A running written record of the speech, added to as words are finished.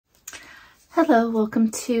Hello,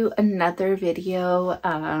 welcome to another video.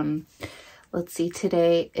 Let's see,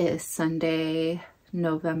 today is Sunday,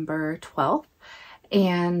 November 12th,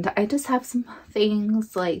 and I just have some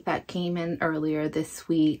things like that came in earlier this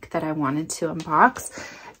week that I wanted to unbox.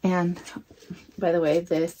 And by the way,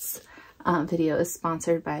 this video is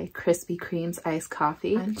sponsored by Krispy Kreme's iced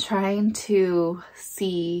coffee. I'm trying to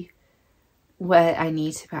see what I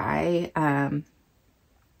need to buy.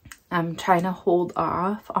 I'm trying to hold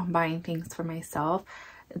off on buying things for myself.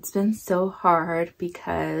 It's been so hard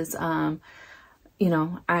because, you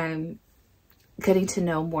know, I'm getting to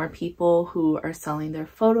know more people who are selling their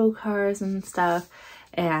photo cards and stuff.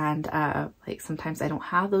 And like sometimes I don't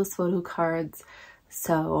have those photo cards,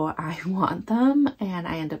 so I want them and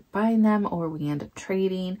I end up buying them, or we end up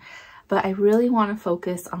trading. But I really want to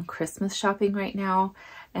focus on Christmas shopping right now,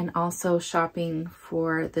 and also shopping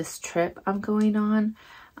for this trip I'm going on.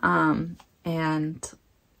 And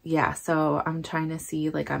yeah, so I'm trying to see,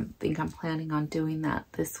 like, I'm planning on doing that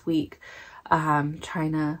this week.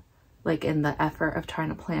 Trying to, like, in the effort of trying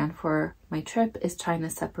to plan for my trip, is trying to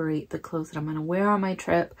separate the clothes that I'm going to wear on my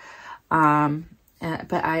trip. But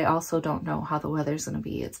I also don't know how the weather's going to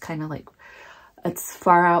be. It's kind of like, it's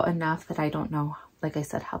far out enough that I don't know, like I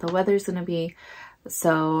said, how the weather's going to be.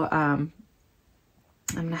 So, I'm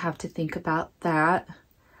going to have to think about that.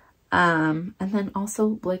 And then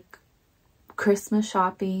also like Christmas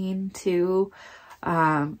shopping too.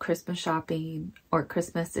 Christmas shopping, or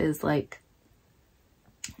Christmas is like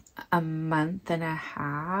a month and a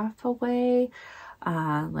half away,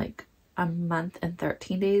 like a month and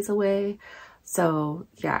 13 days away. So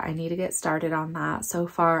yeah, I need to get started on that. So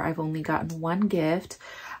far I've only gotten one gift.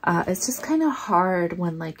 It's just kind of hard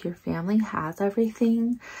when like your family has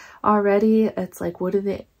everything already. It's like, what do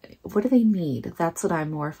they need? That's what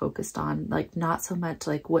I'm more focused on. Like, not so much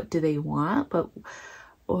like what do they want, but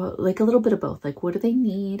like a little bit of both. Like, what do they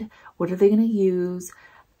need? What are they going to use?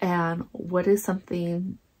 And what is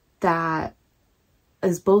something that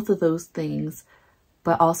is both of those things,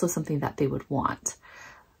 but also something that they would want?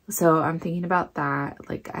 So I'm thinking about that.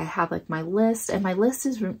 Like, I have like my list, and my list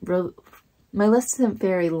isn't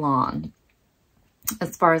very long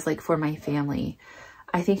as far as like for my family.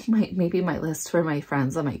 I think maybe my list for my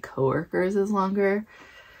friends and my coworkers is longer,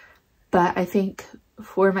 but I think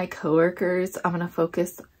for my coworkers, I'm going to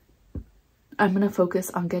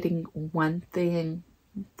focus on getting one thing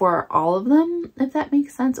for all of them, if that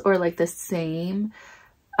makes sense, or like the same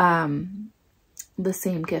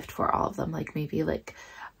gift for all of them. Like maybe like,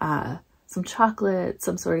 some chocolate,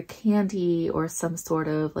 some sort of candy, or some sort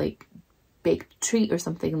of like baked treat or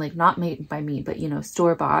something, like not made by me, but you know,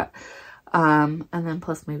 store-bought. And then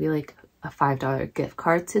plus maybe like a $5 gift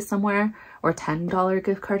card to somewhere, or $10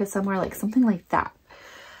 gift card to somewhere, like something like that.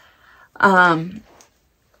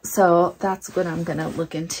 So that's what I'm gonna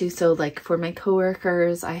look into. So like for my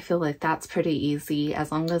coworkers, I feel like that's pretty easy,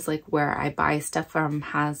 as long as like where I buy stuff from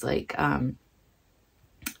has like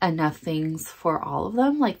enough things for all of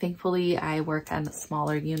them. Like thankfully I work on a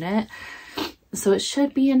smaller unit, so it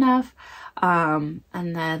should be enough. And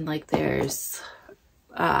then like there's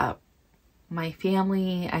my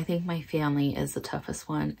family. I think my family is the toughest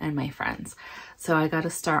one, and my friends. So I got to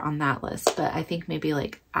start on that list. But I think maybe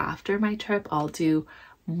like after my trip, I'll do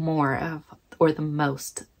more of, or the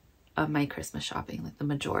most of my Christmas shopping, like the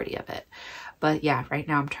majority of it. But yeah, right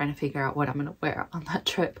now I'm trying to figure out what I'm going to wear on that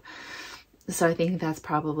trip. So I think that's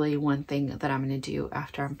probably one thing that I'm going to do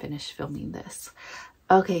after I'm finished filming this.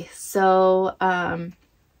 Okay, so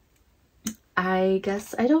I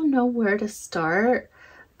guess I don't know where to start.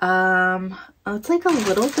 It's like a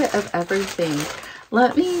little bit of everything.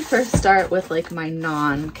 Let me first start with like my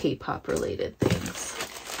non-K-pop related things.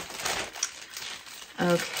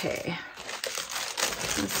 Okay.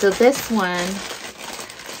 So this one,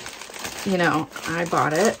 you know, I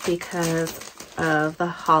bought it because of the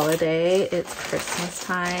holiday. It's Christmas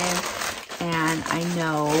time, and I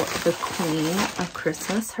know the queen of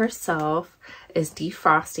Christmas herself is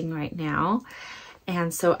defrosting right now.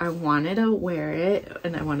 And so I wanted to wear it,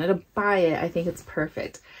 and I wanted to buy it. I think it's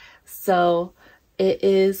perfect. So it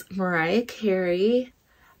is Mariah Carey,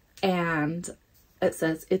 and it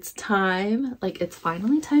says it's time, like it's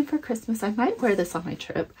finally time for Christmas. I might wear this on my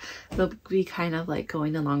trip. It'll be kind of like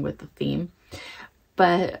going along with the theme.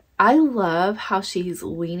 But I love how she's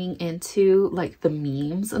leaning into like the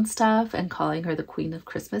memes and stuff and calling her the Queen of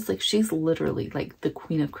Christmas. Like she's literally like the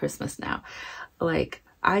Queen of Christmas now. Like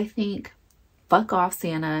I think fuck off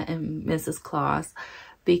Santa and Mrs. Claus,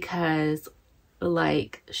 because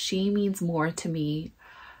like she means more to me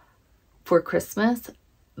for Christmas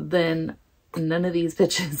than none of these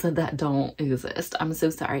bitches that don't exist. I'm so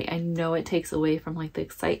sorry. I know it takes away from like the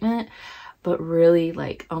excitement, but really,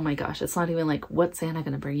 like, oh my gosh, it's not even like, what's Santa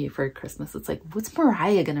gonna bring you for Christmas? It's like, what's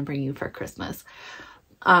Mariah gonna bring you for Christmas?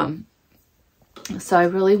 So I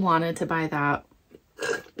really wanted to buy that.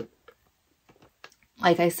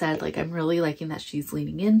 Like I said, like, I'm really liking that she's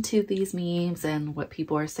leaning into these memes and what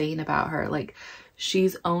people are saying about her. Like,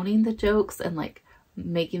 she's owning the jokes and like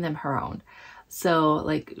making them her own. So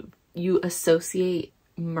like, you associate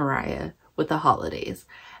Mariah with the holidays,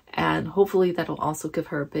 and hopefully that'll also give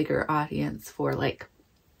her a bigger audience for like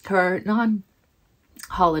her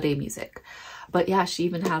non-holiday music. But yeah, she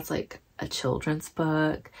even has like a children's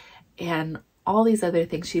book and all these other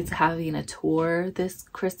things. She's having a tour this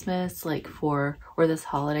Christmas, like or this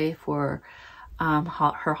holiday for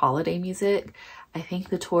her holiday music. I think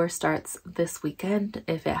the tour starts this weekend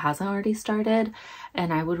if it hasn't already started,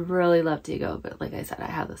 and I would really love to go, but like I said, I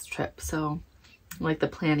have this trip, so like the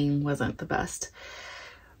planning wasn't the best.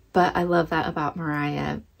 But I love that about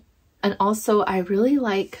Mariah. And also, I really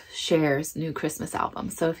like Cher's new Christmas album,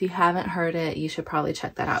 so if you haven't heard it, you should probably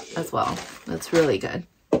check that out as well. It's really good.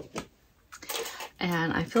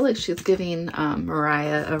 And I feel like she's giving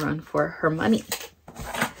Mariah a run for her money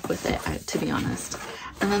with it, to be honest.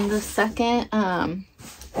 And then the second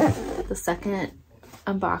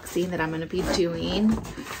unboxing that I'm going to be doing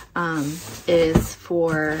is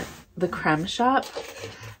for the Creme Shop.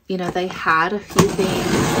 You know, they had a few things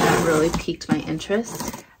that really piqued my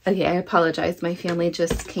interest. Okay, I apologize. My family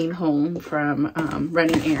just came home from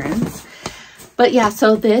running errands. But yeah,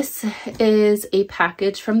 so this is a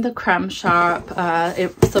package from the Creme Shop.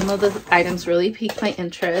 Some of the items really piqued my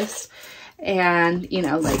interest. And, you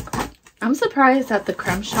know, like, I'm surprised that the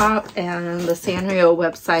Creme Shop and the Sanrio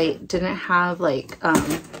website didn't have like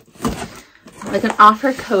an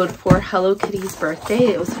offer code for Hello Kitty's birthday.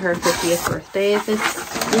 It was her 50th birthday this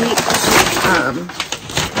week.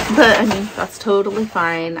 But I mean, that's totally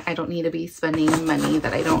fine. I don't need to be spending money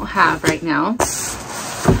that I don't have right now.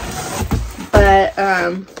 But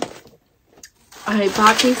I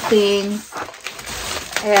bought these things,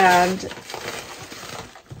 and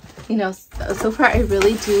you know, so far I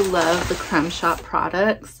really do love the Creme Shop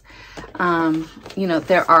products. You know,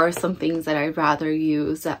 there are some things that I'd rather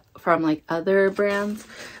use from like other brands,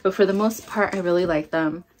 but for the most part I really like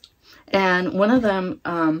them. And one of them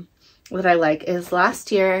that I like is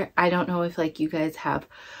last year, I don't know if like you guys have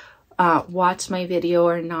watched my video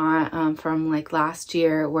or not, from like last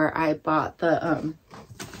year where I bought the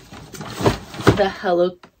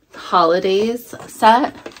Hello Holidays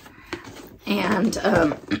set. And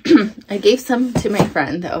I gave some to my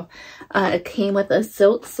friend though. It came with a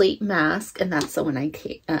silk slate mask, and that's the one I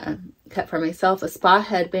kept for myself, a spa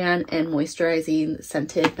headband, and moisturizing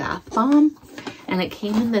scented bath bomb. And it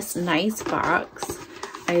came in this nice box.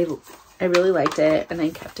 I really liked it, and I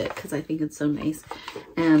kept it because I think it's so nice,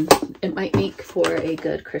 and it might make for a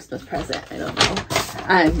good Christmas present. I don't know.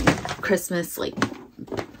 Christmas like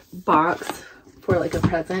box for like a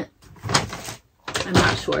present. I'm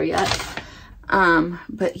not sure yet.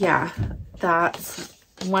 But yeah, that's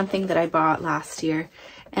one thing that I bought last year.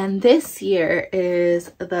 And this year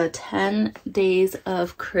is the 10 Days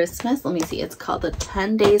of Christmas. Let me see. It's called the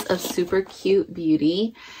 10 Days of Super Cute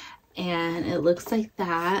Beauty. And it looks like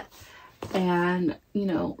that. And, you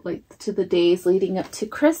know, like to the days leading up to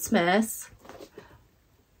Christmas,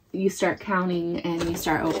 you start counting and you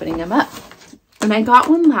start opening them up. And I got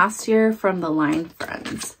one last year from the Line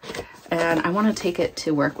Friends. And I want to take it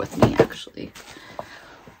to work with me, actually.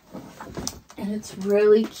 And it's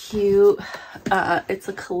really cute. It's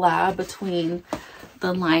a collab between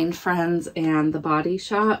the Line Friends and the Body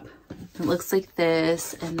Shop. It looks like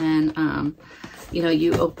this. And then, you know,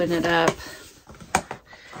 you open it up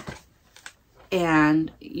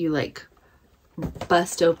and you like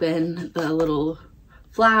bust open the little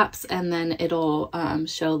flaps, and then it'll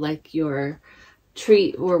show like your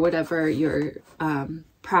treat or whatever, your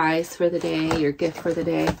prize for the day, your gift for the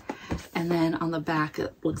day. And then on the back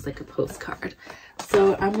it looks like a postcard.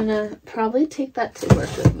 So I'm gonna probably take that to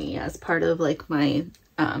work with me as part of like my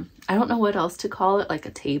I don't know what else to call it, like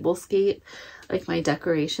a tablescape, like my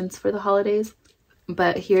decorations for the holidays.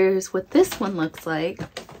 But here's what this one looks like.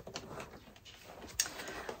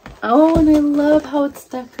 Oh, and I love how it's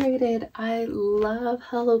decorated. I love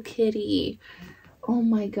Hello Kitty. Oh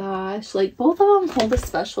my gosh, like both of them hold a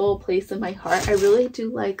special place in my heart. I really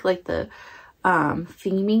do like the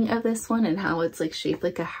theming of this one and how it's like shaped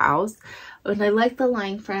like a house. And I like the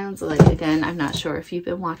Line Friends. Like, again, I'm not sure if you've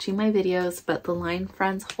been watching my videos, but the Line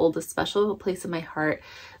Friends hold a special place in my heart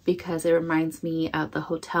because it reminds me of the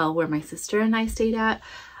hotel where my sister and I stayed at.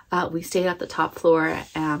 We stayed at the top floor,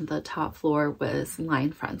 and the top floor was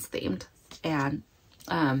Line Friends themed. And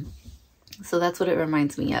so that's what it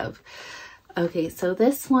reminds me of. Okay, so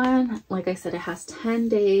this one, like I said, it has 10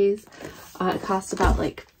 days. It costs about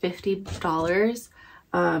like $50.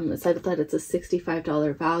 It said that it's a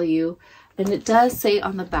 $65 value. And it does say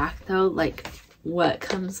on the back though, like what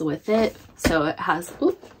comes with it. So it has,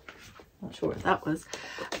 oops, not sure what that was.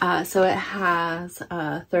 So it has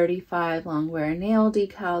 35 long wear nail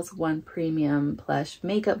decals, 1 premium plush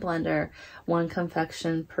makeup blender, 1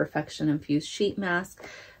 confection perfection infused sheet mask,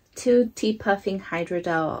 2 tea puffing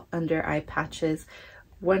hydrogel under eye patches,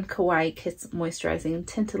 1 Kawaii Kiss moisturizing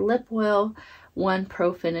tinted lip oil, 1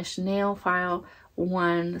 pro finish nail file,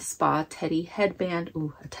 1 spa teddy headband.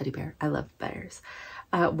 Ooh, a teddy bear. I love bears.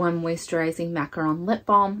 1 moisturizing macaron lip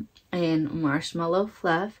balm in marshmallow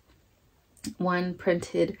fluff, 1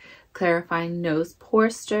 printed clarifying nose pore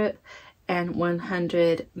strip, and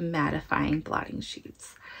 100 mattifying blotting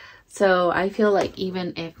sheets. So I feel like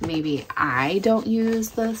even if maybe I don't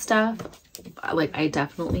use the stuff, like I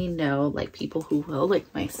definitely know like people who will, like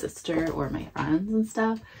my sister or my friends and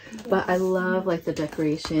stuff. But I love like the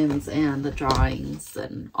decorations and the drawings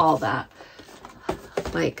and all that.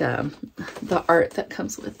 Like the art that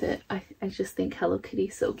comes with it. I just think Hello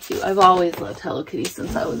Kitty's so cute. I've always loved Hello Kitty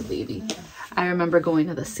since I was a baby. I remember going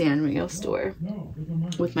to the Sanrio store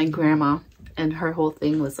with my grandma, and her whole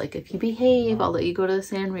thing was like, if you behave, I'll let you go to the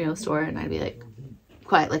Sanrio store. And I'd be like,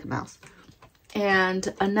 quiet like a mouse.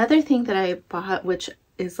 And another thing that I bought, which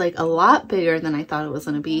is like a lot bigger than I thought it was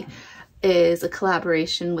going to be, is a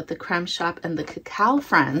collaboration with the Creme Shop and the Cacao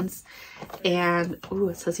Friends. And ooh,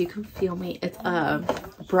 it says you can feel me. It's a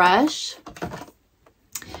brush.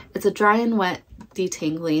 It's a dry and wet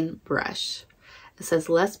detangling brush. It says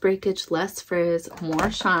less breakage, less frizz,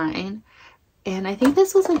 more shine. And I think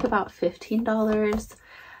this was like about $15.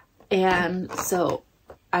 And so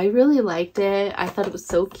I really liked it. I thought it was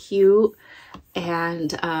so cute.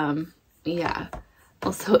 And yeah,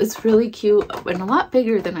 also it's really cute and a lot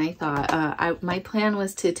bigger than I thought. My plan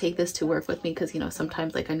was to take this to work with me because, you know,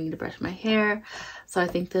 sometimes like I need to brush my hair. So I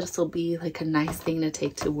think this will be like a nice thing to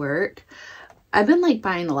take to work. I've been like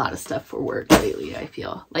buying a lot of stuff for work lately. I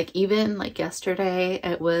feel like even like yesterday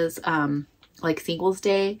it was like Singles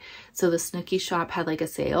Day, so the Snooki shop had like a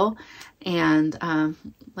sale, and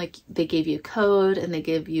like they gave you a code and they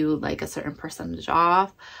give you like a certain percentage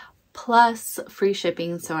off plus free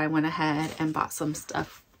shipping. So I went ahead and bought some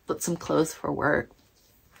stuff, but some clothes for work.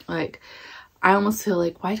 Like I almost feel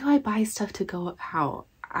like, why do I buy stuff to go out?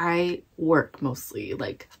 I work mostly.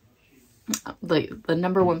 Like the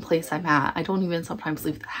number one place I'm at, I don't even sometimes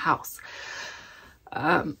leave the house.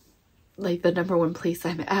 Like the number one place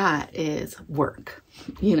I'm at is work,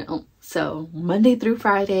 you know. So Monday through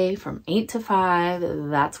Friday from 8 to 5,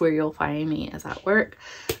 that's where you'll find me, is at work.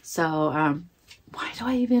 So why do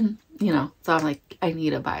I even, you know, so I'm like, I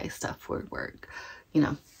need to buy stuff for work, you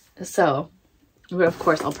know. So of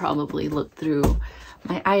course I'll probably look through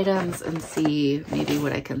my items and see maybe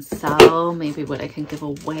what I can sell, maybe what I can give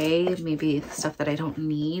away, maybe stuff that I don't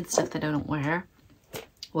need, stuff that I don't wear.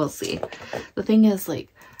 We'll see. The thing is,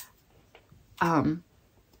 like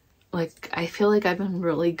I feel like I've been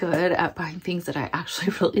really good at buying things that I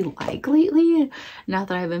actually really like lately, now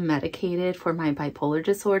that I've been medicated for my bipolar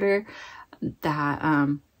disorder, that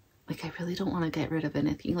like I really don't want to get rid of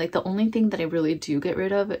anything. Like the only thing that I really do get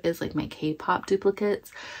rid of is like my K-pop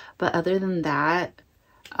duplicates, but other than that,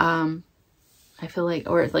 I feel like,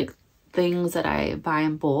 or like things that I buy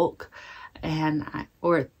in bulk, and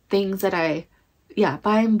or things that I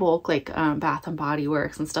buy in bulk, like Bath and Body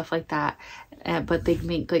Works and stuff like that, but they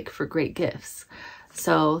make like for great gifts,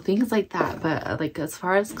 so things like that. But like as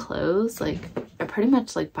far as clothes, like I pretty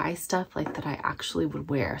much like buy stuff like that I actually would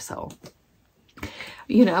wear. So,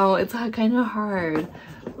 you know, it's kind of hard.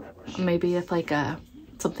 Maybe if like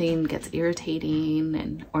something gets irritating,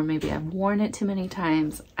 and or maybe I've worn it too many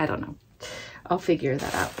times, I don't know. I'll figure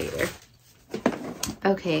that out later.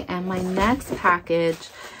 Okay, and my next package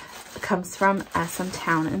comes from SM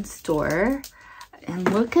Town and Store,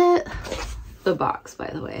 and look at the box, by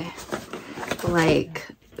the way. Like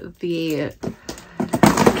the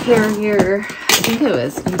carrier, I think it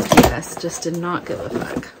was UPS, just did not give a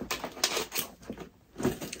fuck.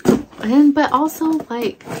 And but also,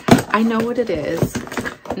 like, I know what it is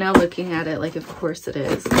now looking at it, like of course it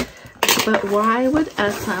is, but why would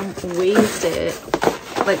SM waste it,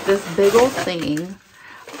 like this big old thing,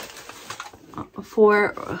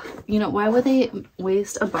 for, you know, why would they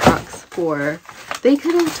waste a box for, they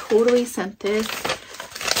could have totally sent this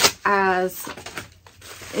as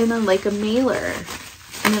in a like a mailer,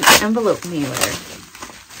 in an envelope mailer.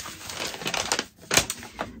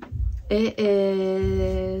 it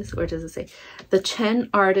is, where does it say? The Chen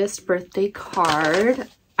Artist birthday card.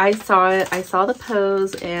 I saw it. I saw the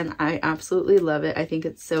pose and I absolutely love it. I think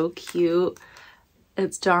it's so cute.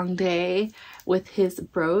 It's Jongdae with his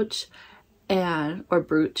brooch and, or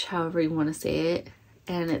brooch, however you want to say it.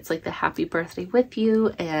 And it's like the happy birthday with you.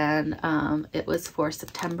 And it was for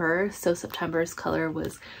September. So September's color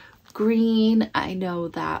was green. I know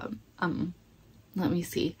that, let me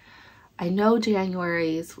see. I know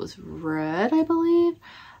January's was red, I believe.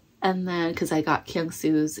 And then, because I got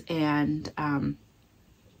Kyungsu's and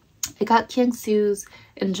I got Kyungsu's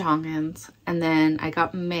and Jonghyun's, and then I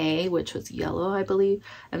got May, which was yellow, I believe,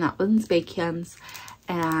 and that one's Baekhyun's,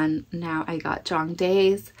 and now I got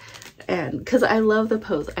Jongdae's, and because I love the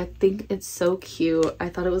pose, I think it's so cute. I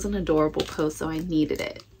thought it was an adorable pose, so I needed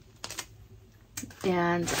it.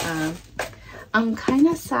 And I'm kind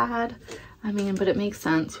of sad, I mean, but it makes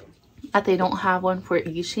sense that they don't have one for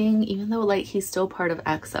Yixing, even though like he's still part of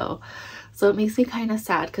EXO. So it makes me kind of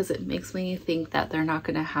sad because it makes me think that they're not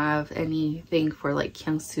going to have anything for like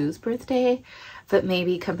Kyungsu's birthday, but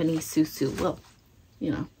maybe company Susu will,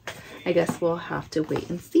 you know. I guess we'll have to wait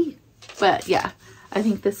and see. But yeah, I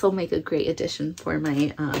think this will make a great addition for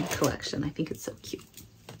my collection. I think it's so cute.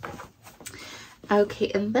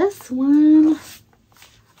 Okay, and this one,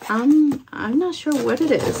 I'm not sure what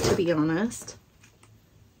it is, to be honest.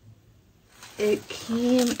 It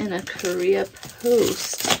came in a Korea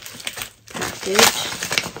Post package.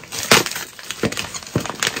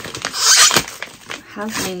 It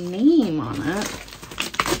has my name on it.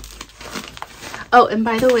 Oh, and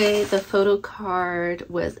by the way, the photo card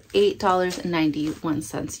was $8.91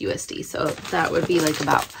 USD. So that would be like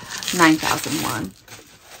about 9,000 won.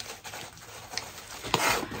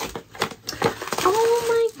 Oh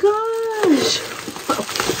my gosh! How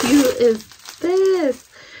cute is this?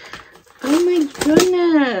 Oh my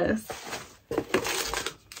goodness.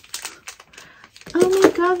 Oh my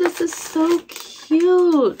god, this is so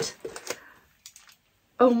cute.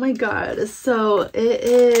 Oh my god. So it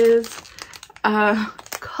is,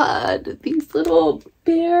 god, these little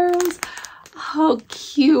bears. How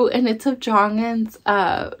cute. And it's of Jonghyun's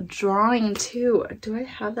drawing too. Do I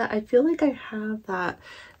have that? I feel like I have that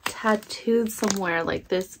tattooed somewhere, like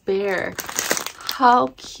this bear.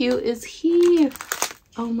 How cute is he?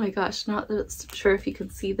 Oh my gosh, not sure if you can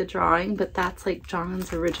see the drawing, but that's like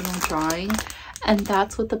Jonghyun's original drawing. And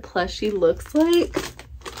that's what the plushie looks like.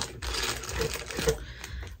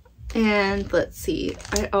 And let's see,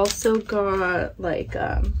 I also got like,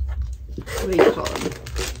 what do you call them?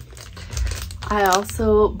 I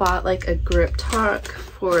also bought like a grip talk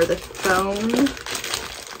for the phone.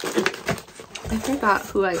 I forgot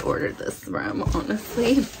who I ordered this from,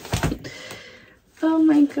 honestly. Oh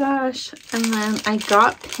my gosh. And then I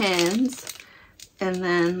got pins, and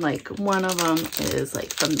then like one of them is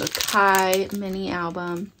like from the Kai mini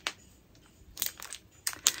album.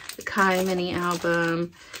 The Kai mini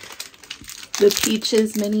album. The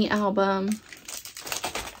Peaches mini album.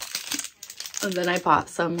 And then I bought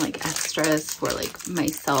some like extras for like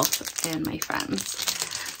myself and my friends.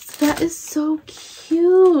 So that is so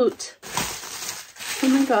cute. Oh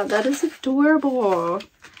my god, that is adorable.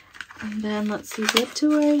 And then let's see, what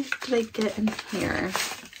did I get in here?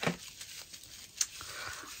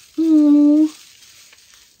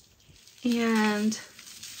 And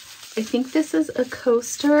I think this is a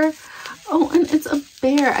coaster. Oh, and it's a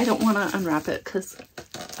bear. I don't want to unwrap it because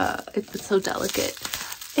it's so delicate.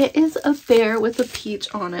 It is a bear with a peach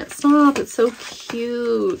on it. Stop, it's so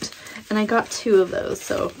cute. And I got 2 of those,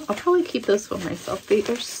 so I'll probably keep those for myself. They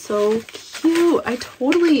are so cute. I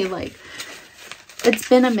totally like, it's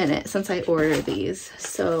been a minute since I ordered these,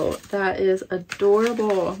 so that is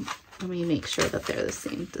adorable. Let me make sure that they're the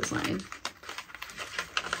same design.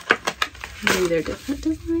 Maybe they're different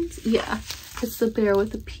designs? Yeah, it's the bear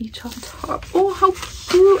with the peach on top. Oh, how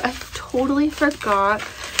cute. I totally forgot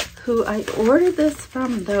who I ordered this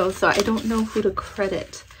from though, so I don't know who to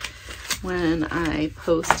credit when I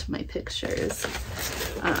post my pictures.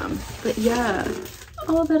 But yeah,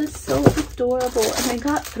 oh, that is so adorable. And I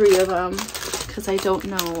got 3 of them because I don't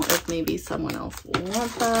know if maybe someone else will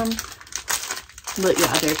want them. But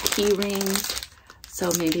yeah, they're key rings.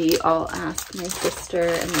 So maybe I'll ask my sister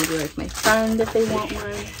and maybe like my friend if they want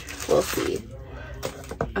one. We'll see.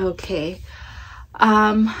 Okay.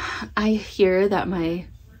 I hear that my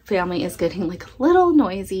family is getting like a little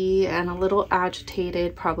noisy and a little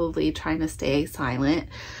agitated, probably trying to stay silent.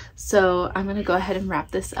 So I'm going to go ahead and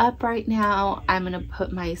wrap this up right now. I'm going to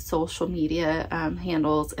put my social media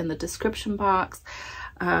handles in the description box.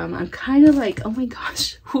 I'm kind of like, oh my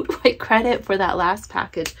gosh, who do I credit for that last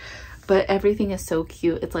package? but everything is so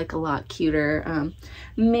cute. It's like a lot cuter.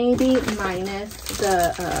 Maybe minus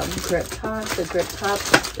the grip top. The grip top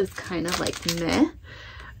is kind of like meh.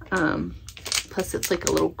 Plus it's like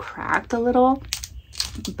a little cracked a little.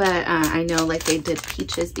 But I know like they did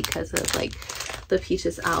peaches because of like the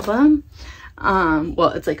Peaches album. Well,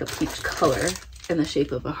 it's like a peach color in the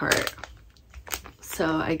shape of a heart. So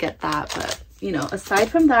I get that, but you know, aside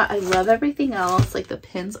from that, I love everything else. Like the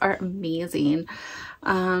pins are amazing.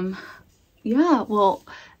 Yeah, well,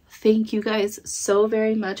 thank you guys so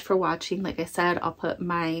very much for watching. Like I said, I'll put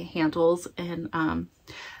my handles in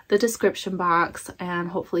the description box, and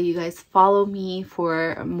hopefully you guys follow me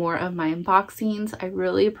for more of my unboxings. I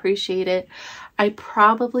really appreciate it. I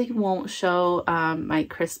probably won't show my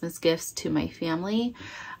Christmas gifts to my family,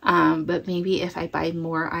 but maybe if I buy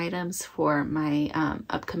more items for my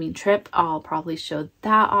upcoming trip, I'll probably show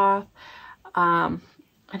that off.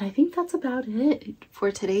 And I think that's about it for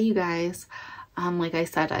today, you guys. Like I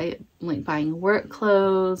said, I like buying work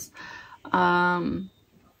clothes.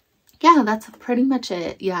 Yeah, that's pretty much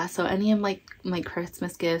it. Yeah, so any of my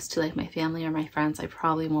Christmas gifts to like my family or my friends, I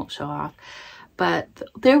probably won't show off. But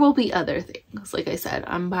there will be other things. Like I said,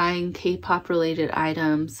 I'm buying K-pop related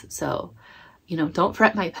items. So, you know, don't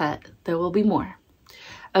fret my pet. There will be more.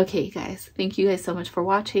 Okay, guys. Thank you guys so much for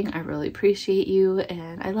watching. I really appreciate you.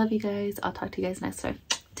 And I love you guys. I'll talk to you guys next time.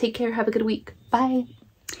 Take care. Have a good week. Bye.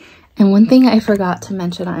 And one thing I forgot to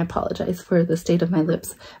mention, I apologize for the state of my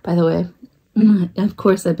lips, by the way. Of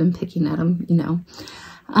course, I've been picking at them, you know.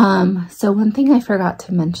 So one thing I forgot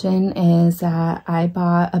to mention is that I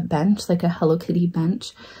bought a bench, like a Hello Kitty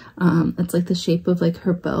bench. It's like the shape of like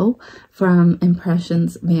her bow from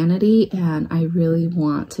Impressions Vanity, and I really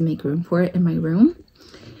want to make room for it in my room.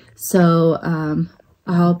 So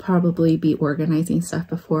I'll probably be organizing stuff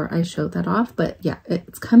before I show that off. But yeah,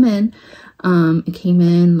 it's come in. It came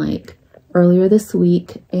in like earlier this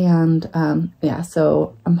week, and yeah,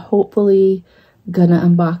 so I'm hopefully gonna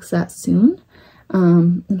unbox that soon,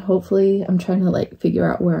 and hopefully I'm trying to like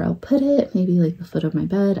figure out where I'll put it, maybe like the foot of my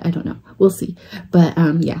bed, I don't know, we'll see. But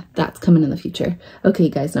yeah, that's coming in the future. Okay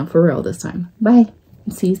guys, now for real this time. Bye,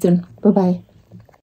 see you soon. Bye bye.